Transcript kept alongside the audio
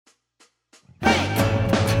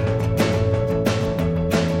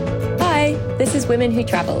This is Women Who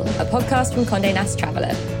Travel, a podcast from Condé Nast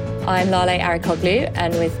Traveller. I'm Lale Arikoglu,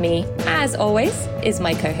 and with me, as always, is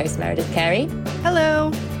my co-host Meredith Carey.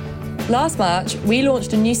 Hello. Last March, we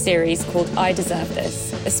launched a new series called I Deserve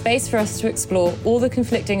This, a space for us to explore all the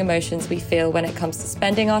conflicting emotions we feel when it comes to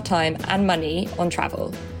spending our time and money on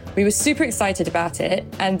travel. We were super excited about it,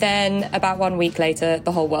 and then about 1 week later,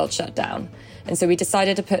 the whole world shut down. And so we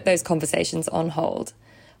decided to put those conversations on hold.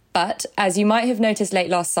 But as you might have noticed late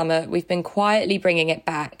last summer, we've been quietly bringing it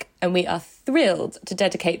back, and we are thrilled to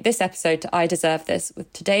dedicate this episode to I Deserve This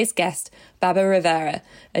with today's guest, Baba Rivera,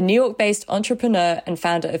 a New York-based entrepreneur and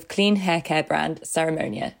founder of clean hair care brand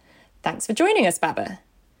Ceremonia. Thanks for joining us, Baba.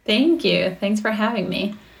 Thank you. Thanks for having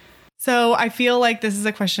me. So I feel like this is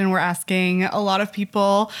a question we're asking a lot of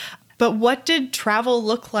people, but what did travel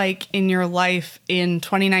look like in your life in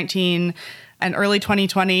 2019 and early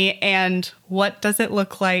 2020, and what does it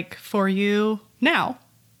look like for you now?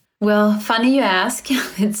 Well, funny you ask.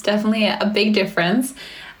 It's definitely a big difference.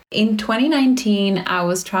 In 2019, I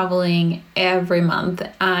was traveling every month.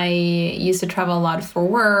 I used to travel a lot for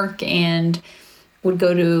work and would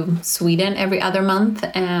go to Sweden every other month,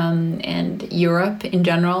 and Europe in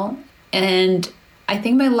general. And I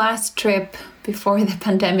think my last trip before the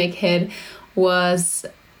pandemic hit was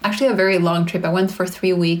actually a very long trip. I went for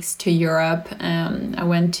 3 weeks to Europe. I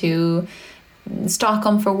went to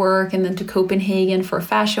Stockholm for work, and then to Copenhagen for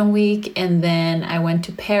Fashion Week. And then I went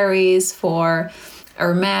to Paris for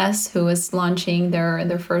Hermès, who was launching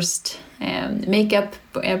their first makeup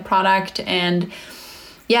product. And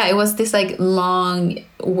yeah, it was this like long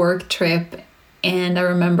work trip. And I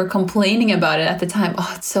remember complaining about it at the time.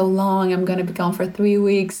 Oh, it's so long. I'm going to be gone for 3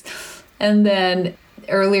 weeks. And then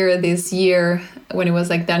earlier this year, when it was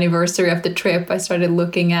like the anniversary of the trip, I started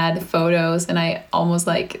looking at photos and I almost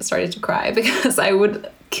like started to cry because I would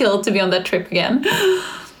kill to be on that trip again.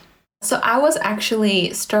 So I was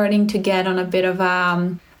actually starting to get on a bit of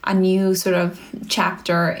a new sort of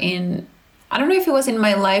chapter in, I don't know if it was in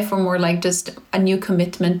my life or more like just a new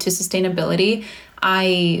commitment to sustainability.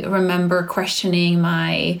 I remember questioning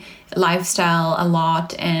my lifestyle a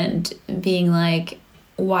lot and being like,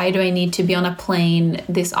 why do I need to be on a plane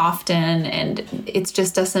this often? And it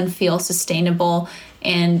just doesn't feel sustainable.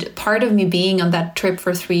 And part of me being on that trip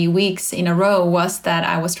for 3 weeks in a row was that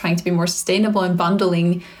I was trying to be more sustainable and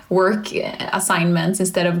bundling work assignments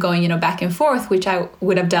instead of going, back and forth, which I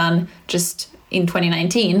would have done just in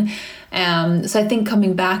 2019. So I think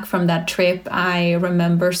coming back from that trip, I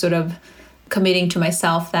remember sort of committing to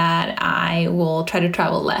myself that I will try to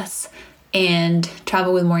travel less and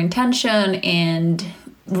travel with more intention and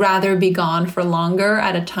rather be gone for longer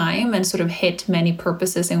at a time and sort of hit many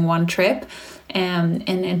purposes in one trip,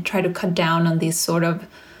 and try to cut down on these sort of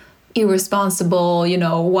irresponsible,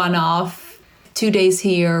 one-off, 2 days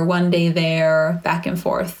here, 1 day there, back and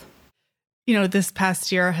forth. This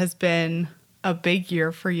past year has been a big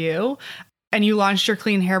year for you, and you launched your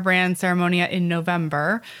clean hair brand Ceremonia in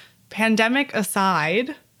November. Pandemic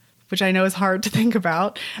aside, which I know is hard to think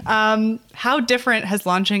about, how different has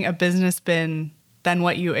launching a business been than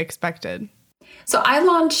what you expected? So I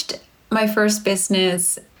launched my first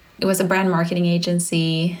business. It was a brand marketing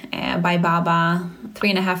agency by Baba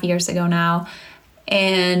 3.5 years ago now.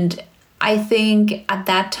 And I think at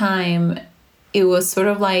that time, it was sort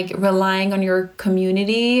of like relying on your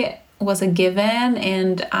community was a given.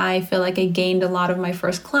 And I feel like I gained a lot of my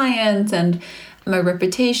first clients and my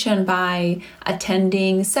reputation by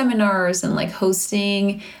attending seminars and like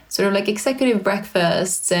hosting sort of like executive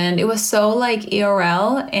breakfasts. And it was so like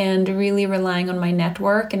IRL and really relying on my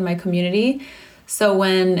network and my community. So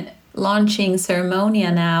when launching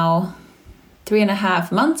Ceremonia now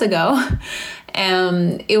 3.5 months ago,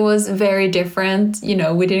 it was very different.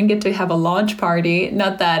 We didn't get to have a launch party.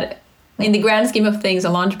 Not that in the grand scheme of things, a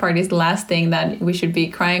launch party is the last thing that we should be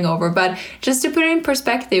crying over. But just to put it in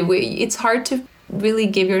perspective, it's hard to really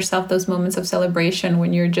give yourself those moments of celebration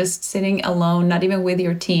when you're just sitting alone, not even with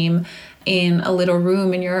your team, in a little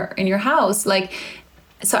room in your house.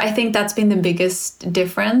 So I think that's been the biggest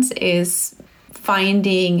difference, is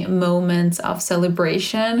finding moments of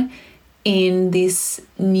celebration in this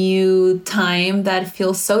new time that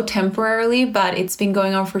feels so temporarily, but it's been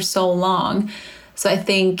going on for so long. So I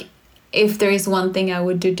think if there is one thing I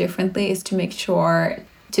would do differently is to make sure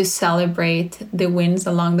to celebrate the wins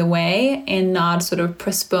along the way and not sort of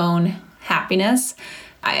postpone happiness.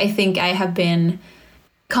 I think I have been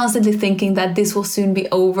constantly thinking that this will soon be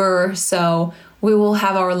over, so we will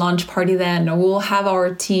have our launch party then, or we'll have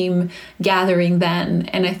our team gathering then.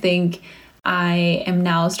 And I think I am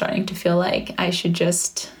now starting to feel like I should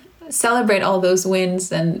just celebrate all those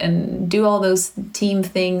wins and do all those team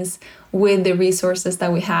things with the resources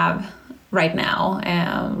that we have right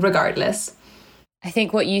now, regardless. I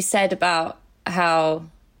think what you said about how,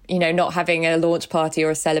 not having a launch party or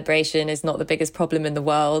a celebration is not the biggest problem in the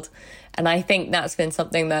world. And I think that's been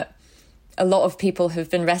something that a lot of people have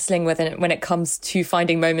been wrestling with when it comes to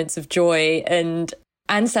finding moments of joy and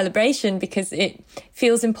celebration, because it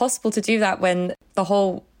feels impossible to do that when the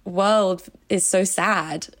whole world is so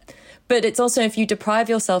sad. But it's also, if you deprive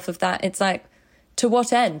yourself of that, it's like, to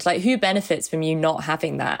what end? Like, who benefits from you not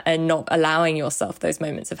having that and not allowing yourself those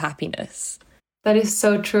moments of happiness? That is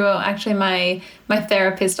so true. Actually, my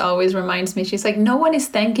therapist always reminds me, she's like, no one is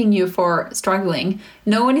thanking you for struggling.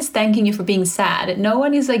 No one is thanking you for being sad. No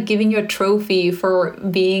one is like giving you a trophy for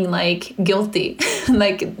being like guilty.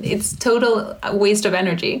 Like, it's total waste of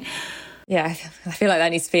energy. Yeah, I feel like that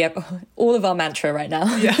needs to be all of our mantra right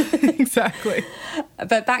now. Yeah, exactly.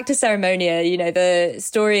 But back to Ceremonia, the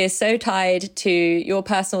story is so tied to your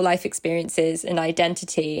personal life experiences and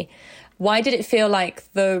identity. Why did it feel like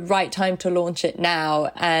the right time to launch it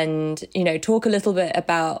now? And, talk a little bit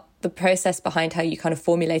about the process behind how you kind of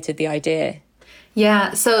formulated the idea.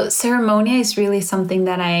 Yeah, so Ceremonia is really something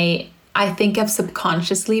that I think I've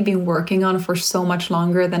subconsciously been working on for so much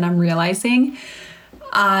longer than I'm realizing.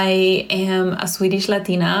 I am a Swedish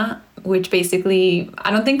Latina, which basically,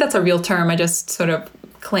 I don't think that's a real term. I just sort of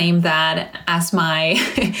claim that as my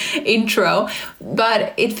intro,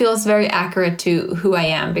 but it feels very accurate to who I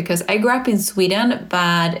am, because I grew up in Sweden,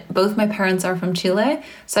 but both my parents are from Chile.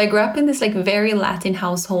 So I grew up in this like very Latin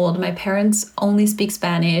household. My parents only speak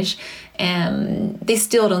Spanish, and they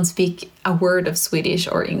still don't speak a word of Swedish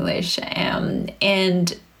or English.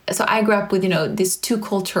 And so I grew up with, these two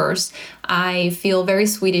cultures. I feel very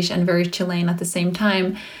Swedish and very Chilean at the same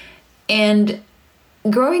time. And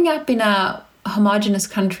growing up in a homogenous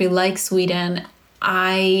country like Sweden,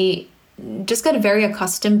 I just got very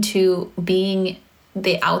accustomed to being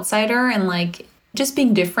the outsider and like just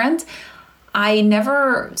being different. I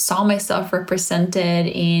never saw myself represented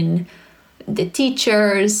in the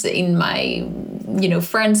teachers, in my,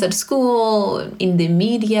 friends at school, in the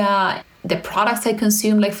media, the products I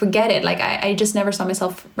consumed. Like, forget it. Like, I just never saw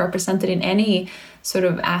myself represented in any sort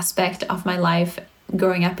of aspect of my life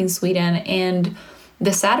growing up in Sweden. And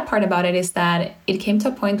the sad part about it is that it came to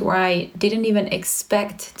a point where I didn't even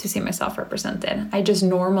expect to see myself represented. I just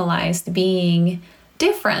normalized being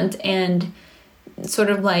different and sort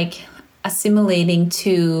of like assimilating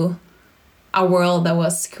to a world that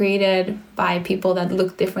was created by people that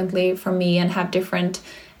look differently from me and have different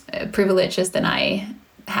privileges than I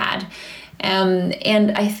had.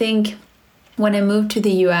 And I think when I moved to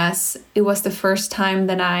the US, it was the first time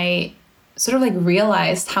that I sort of like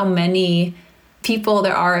realized how many people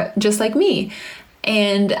there are just like me.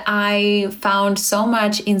 And I found so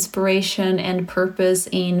much inspiration and purpose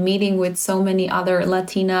in meeting with so many other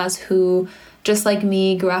Latinas who, just like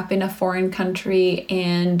me, grew up in a foreign country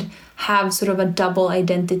and have sort of a double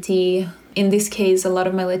identity. In this case, a lot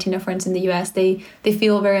of my Latina friends in the US, they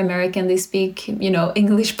feel very American. They speak,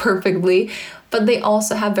 English perfectly, but they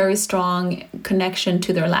also have very strong connection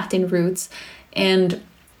to their Latin roots. And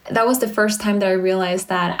that was the first time that I realized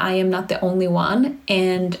that I am not the only one.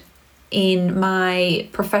 And in my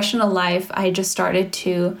professional life, I just started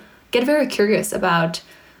to get very curious about,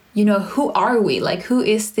 who are we? Like, who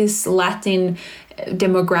is this Latin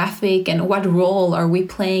demographic and what role are we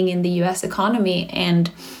playing in the US economy?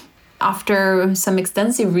 And after some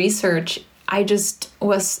extensive research, I just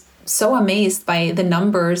was so amazed by the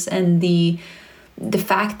numbers and the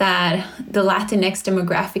fact that the Latinx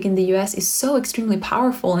demographic in the US is so extremely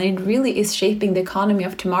powerful, and it really is shaping the economy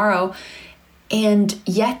of tomorrow. And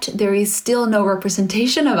yet there is still no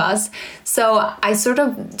representation of us. So I sort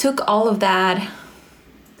of took all of that,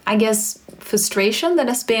 I guess, frustration that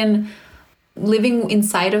has been living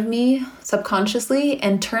inside of me subconsciously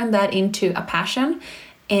and turned that into a passion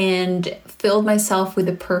and filled myself with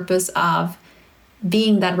the purpose of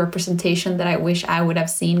being that representation that I wish I would have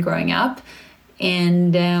seen growing up.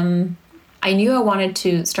 And I knew I wanted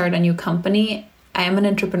to start a new company. I am an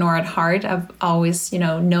entrepreneur at heart. I've always,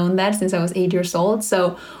 known that since I was 8 years old.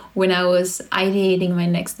 So when I was ideating my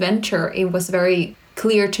next venture, it was very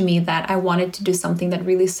clear to me that I wanted to do something that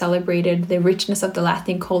really celebrated the richness of the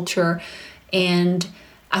Latin culture, and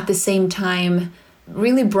at the same time,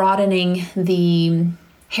 really broadening the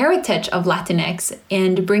heritage of Latinx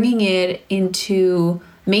and bringing it into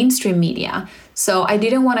mainstream media. So I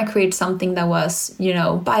didn't want to create something that was,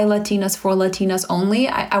 by Latinas for Latinas only.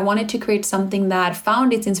 I wanted to create something that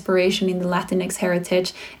found its inspiration in the Latinx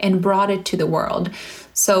heritage and brought it to the world.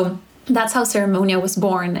 So that's how Ceremonia was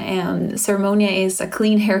born. And Ceremonia is a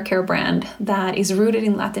clean hair care brand that is rooted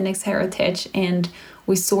in Latinx heritage, and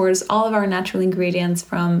we source all of our natural ingredients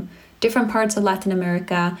from different parts of Latin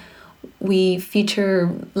America. We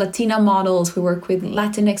feature Latina models, we work with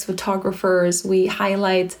Latinx photographers, we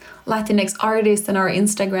highlight Latinx artists on our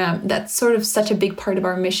Instagram. That's sort of such a big part of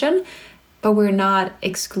our mission, but we're not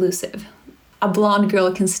exclusive. A blonde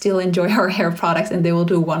girl can still enjoy our hair products and they will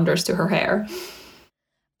do wonders to her hair.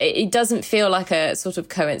 It doesn't feel like a sort of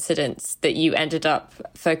coincidence that you ended up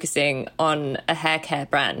focusing on a hair care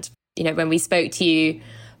brand. You know, when we spoke to you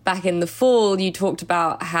back in the fall, you talked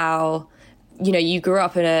about how, you know, you grew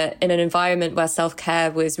up in an environment where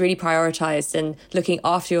self-care was really prioritized and looking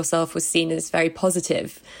after yourself was seen as very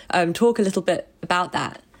positive. Talk a little bit about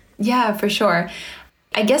that. Yeah, for sure.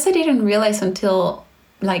 I guess I didn't realize until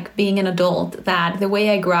like being an adult that the way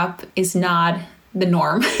I grew up is not the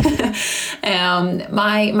norm.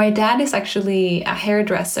 My dad is actually a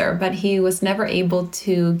hairdresser, but he was never able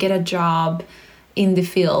to get a job in the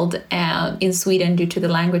field in Sweden due to the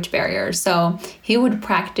language barrier. So he would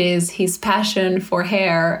practice his passion for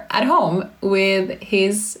hair at home with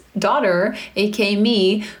his daughter, aka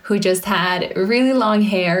me, who just had really long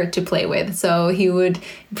hair to play with. So he would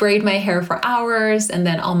braid my hair for hours, and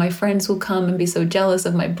then all my friends would come and be so jealous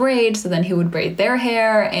of my braids. So then he would braid their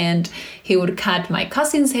hair, and he would cut my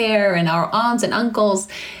cousin's hair and our aunts and uncles.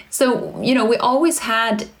 So, you know, we always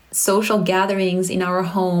had social gatherings in our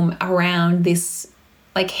home around this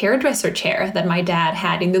like hairdresser chair that my dad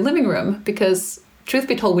had in the living room, because truth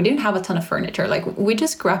be told, we didn't have a ton of furniture. Like, we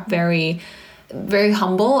just grew up very, very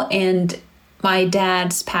humble, and my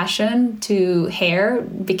dad's passion to hair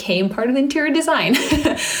became part of the interior design.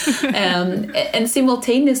 And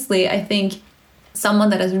simultaneously, I think someone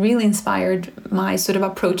that has really inspired my sort of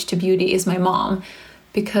approach to beauty is my mom,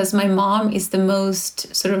 because my mom is the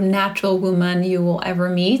most sort of natural woman you will ever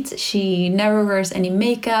meet. She never wears any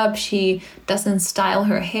makeup. She doesn't style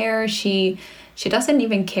her hair. She doesn't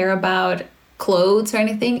even care about clothes or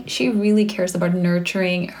anything. She really cares about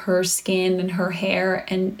nurturing her skin and her hair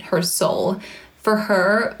and her soul. For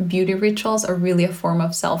her, beauty rituals are really a form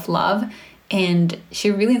of self-love, and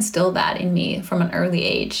she really instilled that in me from an early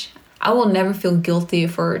age. I will never feel guilty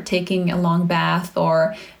for taking a long bath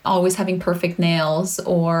or always having perfect nails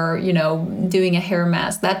or, you know, doing a hair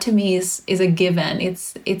mask. That to me is a given.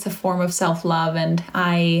 It's a form of self-love, and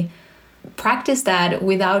I practice that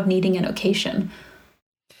without needing an occasion.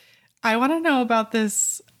 I want to know about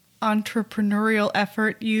this entrepreneurial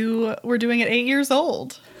effort you were doing at 8 years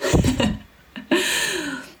old.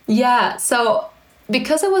 Yeah, so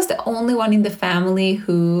because I was the only one in the family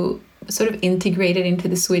who sort of integrated into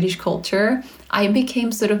the Swedish culture, I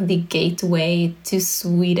became sort of the gateway to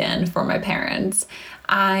Sweden for my parents.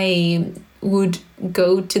 I would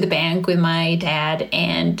go to the bank with my dad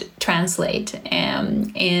and translate.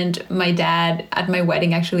 And my dad, at my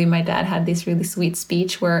wedding, actually, my dad had this really sweet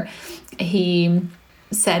speech where he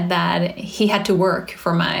said that he had to work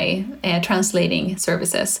for my translating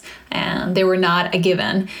services, and they were not a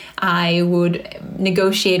given. I would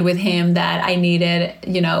negotiate with him that I needed,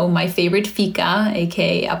 you know, my favorite fika,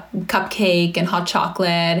 aka a cupcake and hot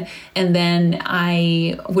chocolate, and then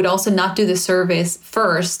I would also not do the service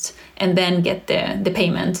first and then get the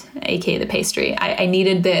payment, aka the pastry. I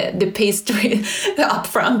needed the pastry up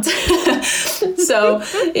front. So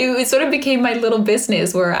it sort of became my little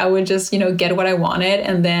business where I would just, you know, get what I wanted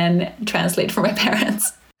and then translate for my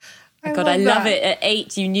parents. I love it. At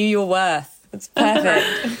 8, you knew your worth. It's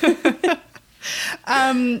perfect.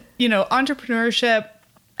 You know, entrepreneurship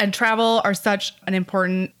and travel are such an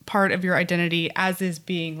important part of your identity, as is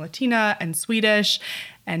being Latina and Swedish.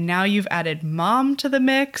 And now you've added mom to the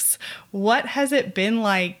mix. What has it been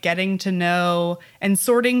like getting to know and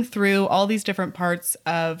sorting through all these different parts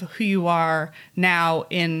of who you are now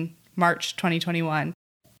in March 2021?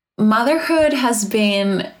 Motherhood has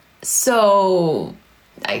been so,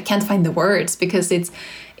 I can't find the words, because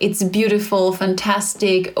it's beautiful,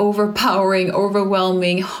 fantastic, overpowering,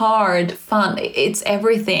 overwhelming, hard, fun. It's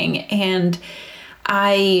everything. And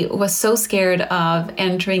I was so scared of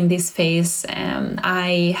entering this phase.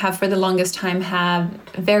 I have for the longest time have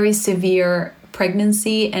very severe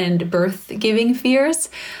pregnancy and birth-giving fears,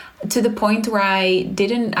 to the point where I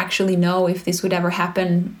didn't actually know if this would ever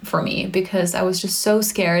happen for me, because I was just so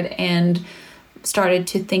scared and started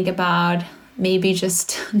to think about maybe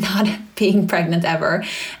just not being pregnant ever.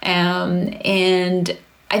 And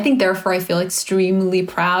I think therefore I feel extremely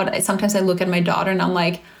proud. Sometimes I look at my daughter and I'm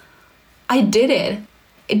like, I did it.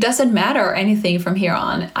 It doesn't matter anything from here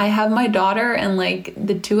on. I have my daughter, and like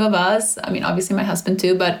the two of us, I mean, obviously my husband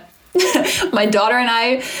too, but my daughter and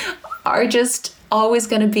I are just always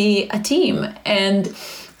going to be a team. And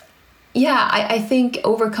yeah, I think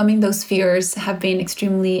overcoming those fears have been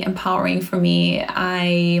extremely empowering for me.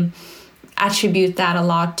 I attribute that a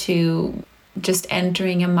lot to just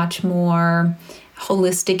entering a much more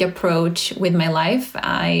holistic approach with my life.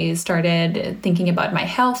 I started thinking about my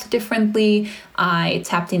health differently. I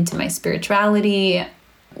tapped into my spirituality.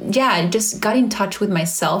 Yeah, I just got in touch with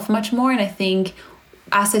myself much more. And I think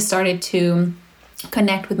as I started to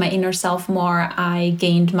connect with my inner self more, I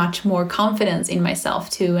gained much more confidence in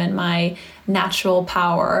myself too, and my natural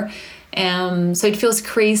power. So it feels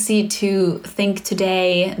crazy to think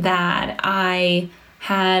today that I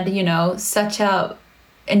had, such a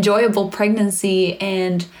enjoyable pregnancy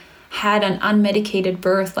and had an unmedicated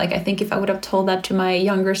birth. Like, I think if I would have told that to my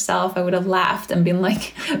younger self, I would have laughed and been like,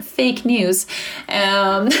 fake news.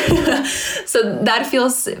 So that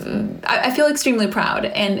feels, I feel extremely proud.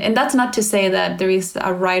 And that's not to say that there is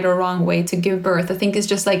a right or wrong way to give birth. I think it's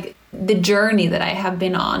just like the journey that I have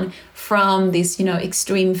been on from this,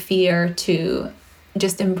 extreme fear to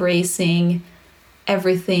just embracing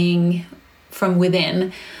everything from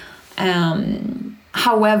within.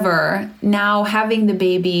 However, now having the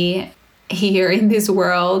baby here in this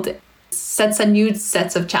world sets a new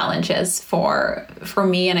sets of challenges for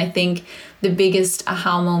me. And I think the biggest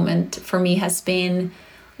aha moment for me has been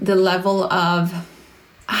the level of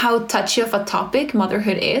how touchy of a topic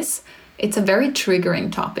motherhood is. It's a very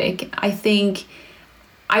triggering topic. I think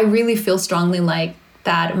I really feel strongly like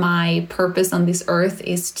that my purpose on this earth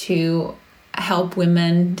is to help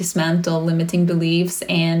women dismantle limiting beliefs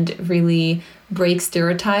and really break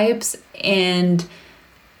stereotypes, and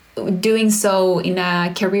doing so in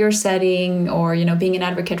a career setting or being an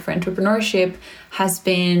advocate for entrepreneurship has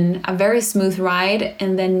been a very smooth ride.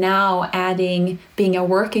 And then now adding being a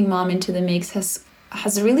working mom into the mix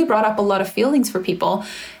has really brought up a lot of feelings for people.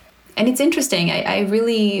 And it's interesting.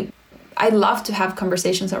 I love to have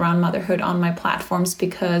conversations around motherhood on my platforms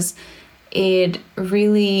because it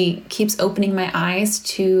really keeps opening my eyes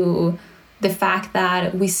to the fact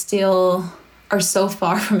that we still are so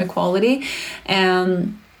far from equality.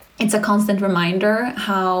 It's a constant reminder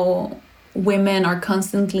how women are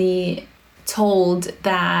constantly told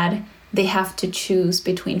that they have to choose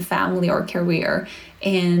between family or career.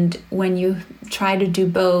 And when you try to do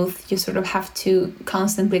both, you sort of have to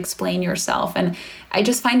constantly explain yourself. And I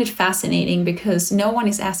just find it fascinating because no one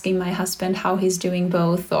is asking my husband how he's doing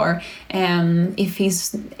both, or if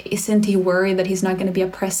isn't he worried that he's not going to be a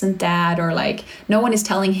present dad, or like no one is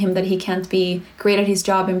telling him that he can't be great at his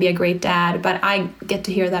job and be a great dad. But I get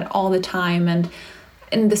to hear that all the time.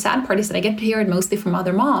 And the sad part is that I get to hear it mostly from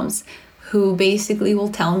other moms who basically will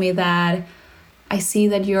tell me that I see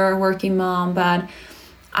that you're a working mom, but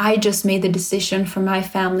I just made the decision for my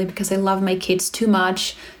family because I love my kids too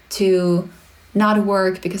much to not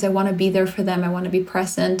work because I want to be there for them. I want to be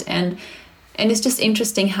present. And it's just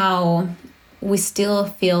interesting how we still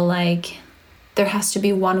feel like there has to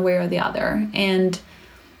be one way or the other. And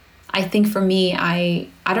I think for me, I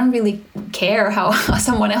don't really care how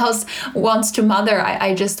someone else wants to mother.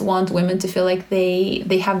 I just want women to feel like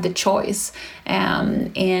they have the choice.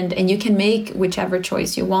 And you can make whichever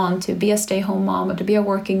choice you want, to be a stay-home mom or to be a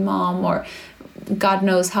working mom, or God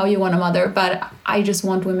knows how you want to mother. But I just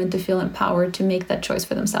want women to feel empowered to make that choice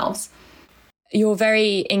for themselves. You're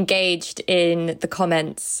very engaged in the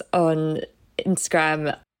comments on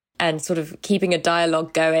Instagram and sort of keeping a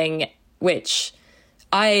dialogue going, which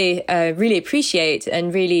I really appreciate,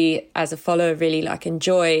 and really as a follower really like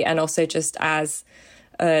enjoy, and also just as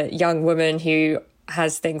a young woman who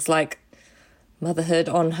has things like motherhood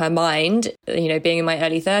on her mind, being in my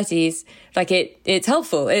early 30s, like it's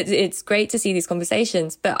helpful. It's great to see these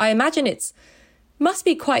conversations, but I imagine must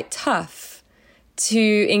be quite tough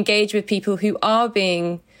to engage with people who are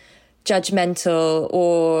being judgmental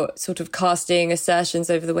or sort of casting assertions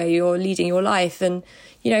over the way you're leading your life. And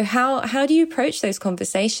how do you approach those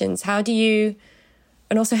conversations? How do you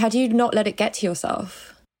not let it get to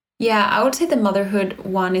yourself? Yeah, I would say the motherhood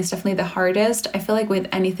one is definitely the hardest. I feel like with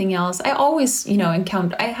anything else, I always,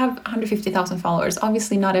 encounter, I have 150,000 followers.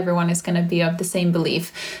 Obviously, not everyone is going to be of the same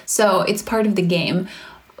belief. So it's part of the game.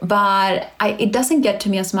 But it doesn't get to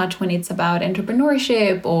me as much when it's about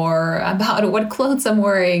entrepreneurship or about what clothes I'm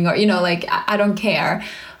wearing, or, I don't care.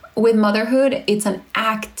 With motherhood, it's an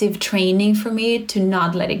active training for me to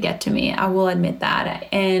not let it get to me. I will admit that.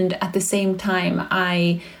 And at the same time,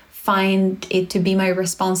 I find it to be my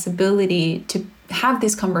responsibility to have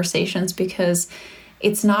these conversations, because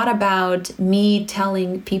It's not about me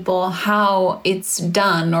telling people how it's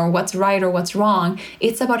done or what's right or what's wrong.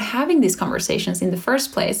 It's about having these conversations in the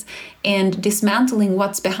first place and dismantling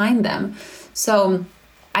what's behind them. So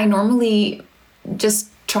I normally just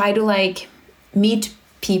try to like meet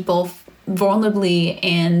people vulnerably,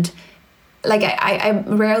 and like I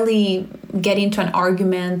rarely get into an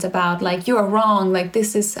argument about like you are wrong, like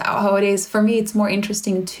this is how it is. For me, it's more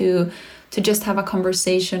interesting to just have a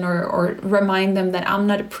conversation or remind them that I'm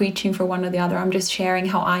not preaching for one or the other. I'm just sharing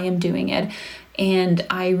how I am doing it. And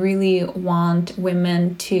I really want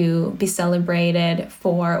women to be celebrated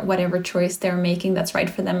for whatever choice they're making that's right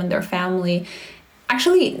for them and their family.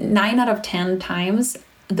 Actually, 9 out of 10 times,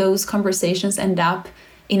 those conversations end up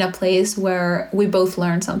in a place where we both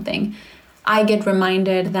learn something. I get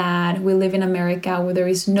reminded that we live in America where there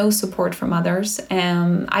is no support from others.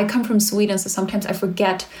 I come from Sweden, so sometimes I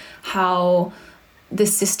forget how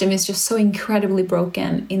this system is just so incredibly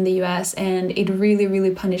broken in the US, and it really,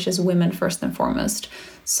 really punishes women first and foremost.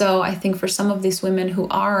 So I think for some of these women who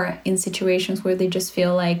are in situations where they just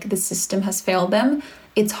feel like the system has failed them,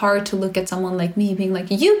 it's hard to look at someone like me being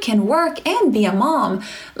like, you can work and be a mom.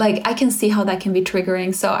 Like, I can see how that can be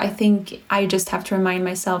triggering. So I think I just have to remind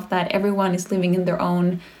myself that everyone is living in their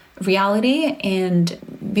own reality and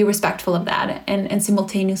be respectful of that. And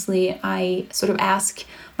simultaneously, I sort of ask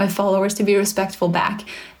my followers to be respectful back.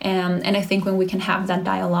 And I think when we can have that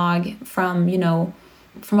dialogue from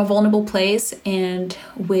a vulnerable place and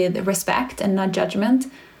with respect and not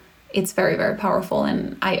judgment, it's very, very powerful.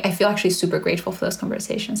 And I feel actually super grateful for those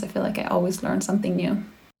conversations. I feel like I always learn something new.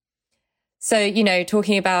 So,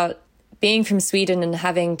 talking about being from Sweden and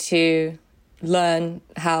having to learn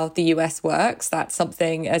how the US works, that's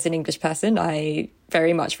something as an English person I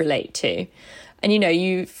very much relate to. And,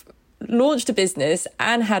 you've launched a business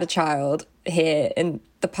and had a child here in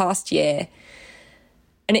the past year,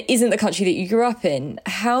 and it isn't the country that you grew up in.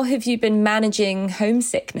 How have you been managing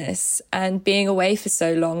homesickness and being away for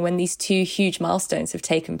so long when these two huge milestones have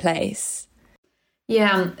taken place?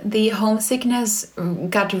 Yeah, the homesickness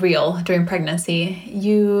got real during pregnancy.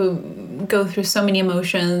 You go through so many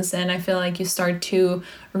emotions, and I feel like you start to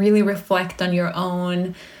really reflect on your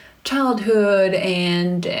own childhood,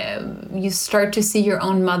 and you start to see your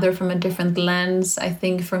own mother from a different lens. I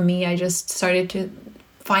think for me, I just started to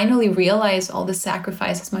finally realize all the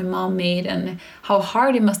sacrifices my mom made and how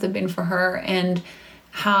hard it must have been for her, and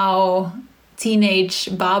how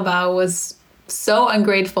teenage Baba was so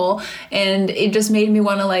ungrateful, and it just made me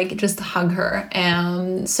want to just hug her.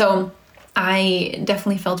 So I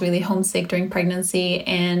definitely felt really homesick during pregnancy,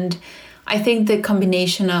 and I think the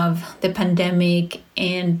combination of the pandemic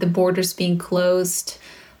and the borders being closed,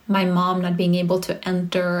 my mom not being able to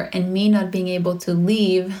enter and me not being able to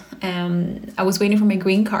leave, I was waiting for my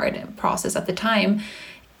green card process at the time,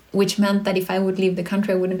 which meant that if I would leave the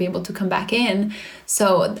country, I wouldn't be able to come back in.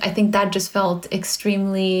 So I think that just felt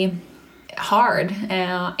extremely hard.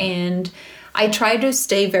 And I tried to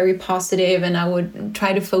stay very positive, and I would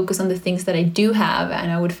try to focus on the things that I do have.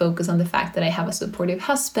 And I would focus on the fact that I have a supportive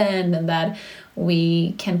husband and that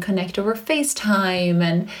we can connect over FaceTime,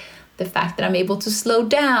 and the fact that I'm able to slow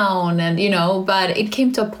down, and but it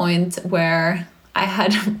came to a point where I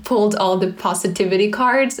had pulled all the positivity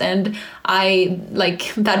cards, and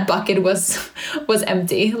that bucket was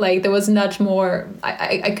empty. Like, there was not more,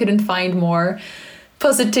 I couldn't find more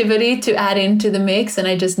positivity to add into the mix, and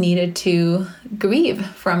I just needed to grieve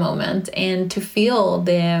for a moment and to feel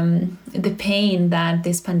the pain that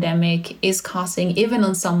this pandemic is causing, even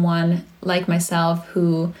on someone like myself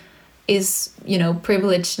who is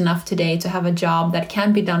privileged enough today to have a job that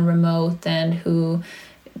can be done remote and who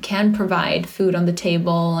can provide food on the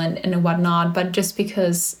table and whatnot. But just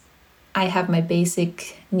because I have my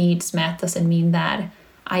basic needs met doesn't mean that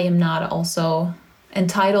I am not also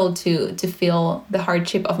entitled to feel the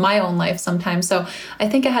hardship of my own life sometimes. So I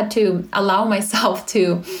think I had to allow myself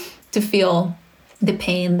to feel the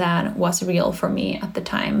pain that was real for me at the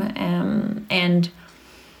time. And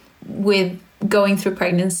with going through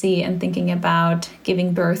pregnancy and thinking about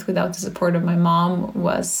giving birth without the support of my mom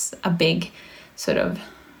was a big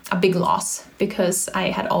loss, because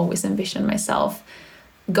I had always envisioned myself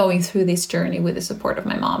going through this journey with the support of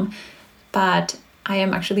my mom. But I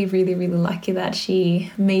am actually really, really lucky that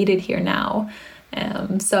she made it here now.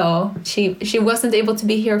 So she wasn't able to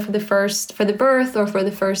be here for the birth or for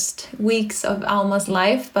the first weeks of Alma's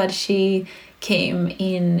life, but she came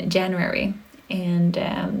in January and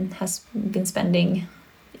has been spending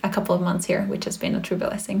a couple of months here, which has been a true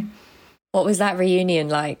blessing. What was that reunion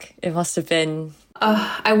like? It must have been...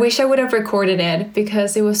 I wish I would have recorded it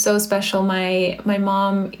because it was so special. My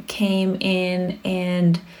mom came in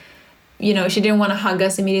and, you know, she didn't want to hug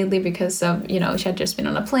us immediately because of, you know, she had just been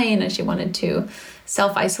on a plane and she wanted to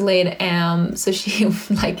self-isolate. So she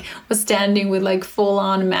like was standing with like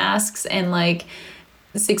full-on masks and like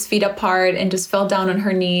 6 feet apart and just fell down on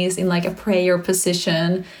her knees in like a prayer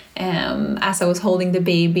position as I was holding the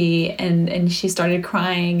baby. And she started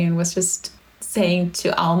crying and was just saying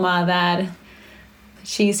to Alma that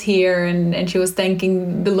she's here, and she was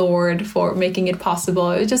thanking the Lord for making it possible.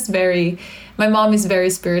 It was just very, my mom is very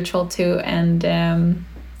spiritual too, and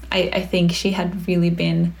I think she had really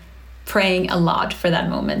been praying a lot for that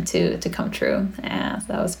moment to come true. So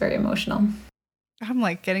that was very emotional. I'm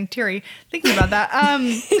like getting teary thinking about that.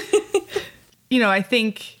 You know, I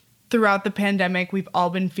think throughout the pandemic, we've all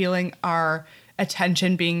been feeling our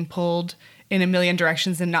attention being pulled in a million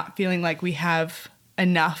directions and not feeling like we have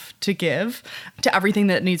enough to give to everything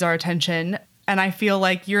that needs our attention. And I feel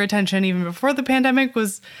like your attention, even before the pandemic,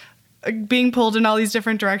 was being pulled in all these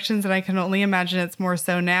different directions, and I can only imagine it's more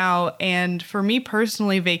so now. And for me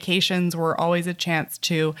personally, vacations were always a chance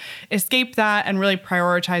to escape that and really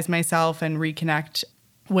prioritize myself and reconnect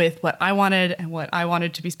with what I wanted and what I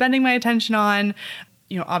wanted to be spending my attention on.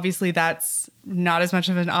 You know, obviously that's not as much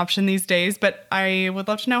of an option these days, but I would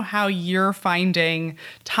love to know how you're finding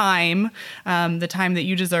time, the time that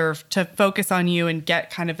you deserve to focus on you and get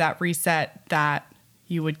kind of that reset that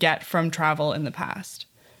you would get from travel in the past.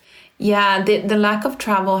 Yeah, the lack of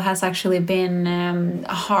travel has actually been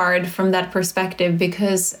hard from that perspective,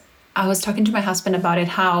 because I was talking to my husband about it,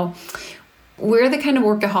 how we're the kind of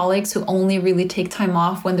workaholics who only really take time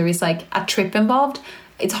off when there is like a trip involved.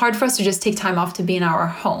 It's hard for us to just take time off to be in our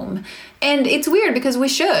home. And it's weird because we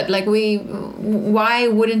should, like, why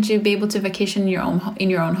wouldn't you be able to vacation in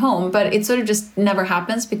your own home? But it sort of just never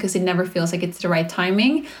happens because it never feels like it's the right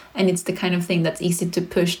timing. And it's the kind of thing that's easy to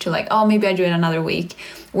push to, like, oh, maybe I do it another week.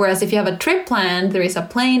 Whereas if you have a trip planned, there is a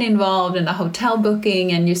plane involved and a hotel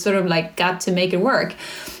booking, and you sort of like got to make it work.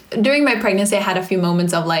 During my pregnancy, I had a few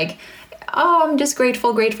moments of like, oh, I'm just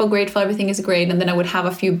grateful, everything is great. And then I would have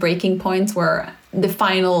a few breaking points where the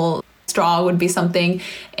final straw would be something,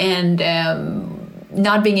 and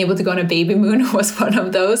not being able to go on a baby moon was one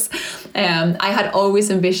of those. I had always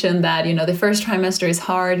envisioned that, you know, the first trimester is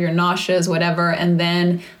hard, you're nauseous, whatever, and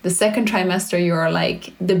then the second trimester, you're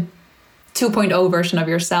like the 2.0 version of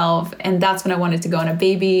yourself. And that's when I wanted to go on a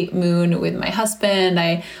baby moon with my husband.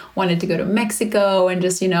 I wanted to go to Mexico and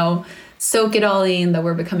just, you know, soak it all in that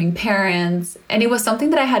we're becoming parents. And it was something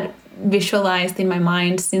that I had visualized in my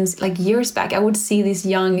mind since like years back. I would see these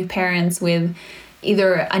young parents with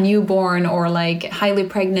either a newborn or like highly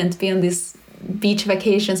pregnant be on these beach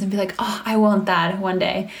vacations and be like, oh, I want that one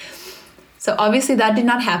day. So obviously that did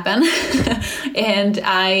not happen. And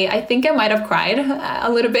I think I might have cried a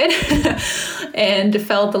little bit and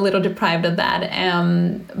felt a little deprived of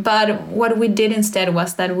that. But what we did instead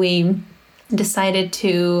was that we decided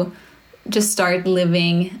to just start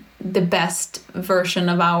living the best version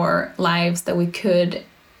of our lives that we could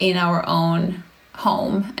in our own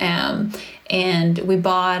home. And we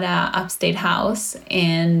bought an upstate house,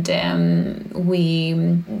 and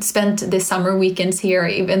we spent the summer weekends here,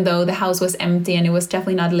 even though the house was empty and it was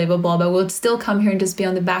definitely not livable, but we'd still come here and just be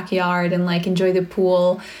on the backyard and like enjoy the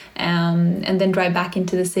pool, and then drive back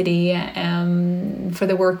into the city for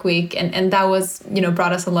the work week. And that was, you know,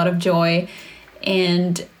 brought us a lot of joy.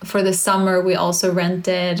 And for the summer, we also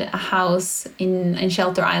rented a house in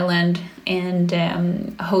Shelter Island and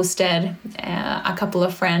hosted a couple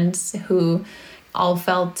of friends who all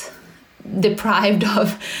felt deprived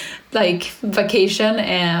of like vacation.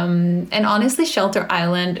 And honestly, Shelter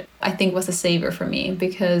Island, I think, was a savior for me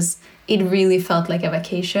because it really felt like a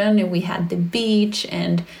vacation. And we had the beach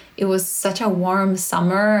and it was such a warm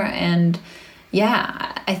summer. And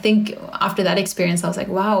yeah, I think after that experience, I was like,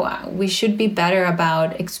 wow, we should be better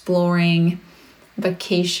about exploring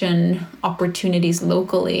vacation opportunities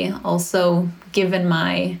locally. Also, given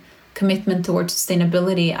my commitment towards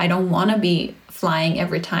sustainability, I don't want to be flying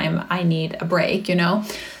every time I need a break, you know?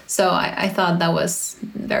 So I thought that was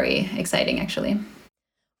very exciting, actually.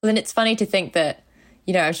 Well, and it's funny to think that,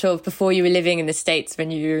 you know, I'm sure before you were living in the States, when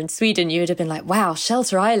you were in Sweden, you would have been like, wow,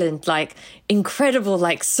 Shelter Island, like incredible,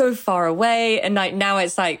 like so far away. And like now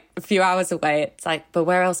it's like a few hours away. It's like, but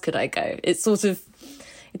where else could I go? It's sort of,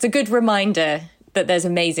 it's a good reminder that there's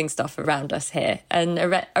amazing stuff around us here and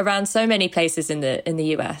around so many places in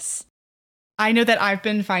the US. I know that I've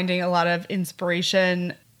been finding a lot of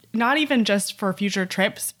inspiration, not even just for future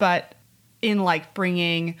trips, but in like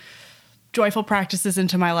bringing joyful practices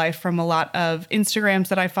into my life from a lot of Instagrams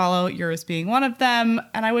that I follow, yours being one of them.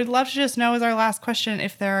 And I would love to just know as our last question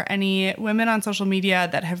if there are any women on social media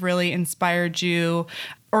that have really inspired you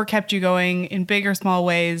or kept you going in big or small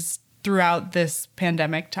ways throughout this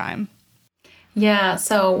pandemic time. Yeah,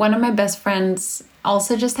 so one of my best friends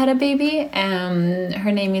also just had a baby.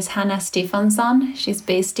 Her name is Hannah Stefansson. She's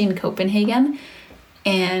based in Copenhagen,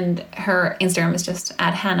 and her Instagram is just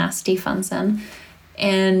at Hannah Stefansson.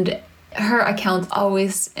 And her account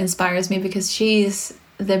always inspires me because she's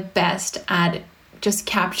the best at just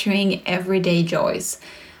capturing everyday joys,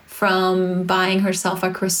 from buying herself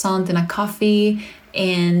a croissant and a coffee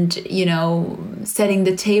and, you know, setting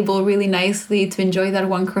the table really nicely to enjoy that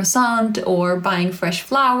one croissant, or buying fresh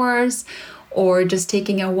flowers, or just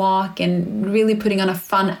taking a walk and really putting on a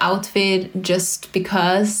fun outfit just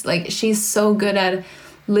because. Like, she's so good at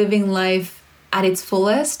living life at its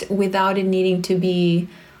fullest without it needing to be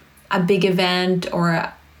a big event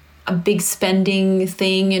or a big spending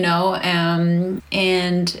thing, you know, and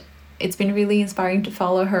it's been really inspiring to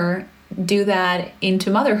follow her do that into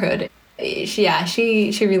motherhood. She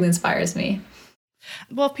really inspires me.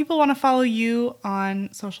 Well, if people want to follow you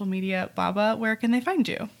on social media, Baba, where can they find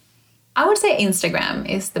you? I would say Instagram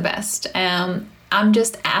is the best. I'm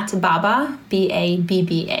just at Baba,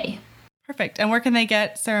 Babba. Perfect. And where can they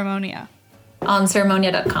get Ceremonia? On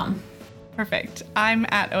ceremonia.com. Perfect. I'm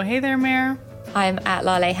at Oh Hey There Mare. I'm at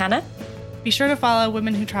Lale Hannah. Be sure to follow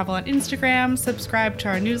Women Who Travel on Instagram, subscribe to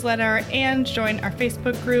our newsletter, and join our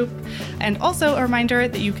Facebook group. And also a reminder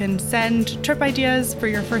that you can send trip ideas for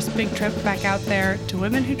your first big trip back out there to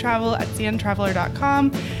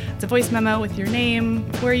womenwhotravel@cntraveler.com. It's a voice memo with your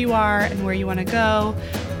name, where you are, and where you want to go.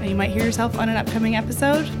 And you might hear yourself on an upcoming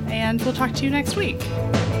episode, and we'll talk to you next week.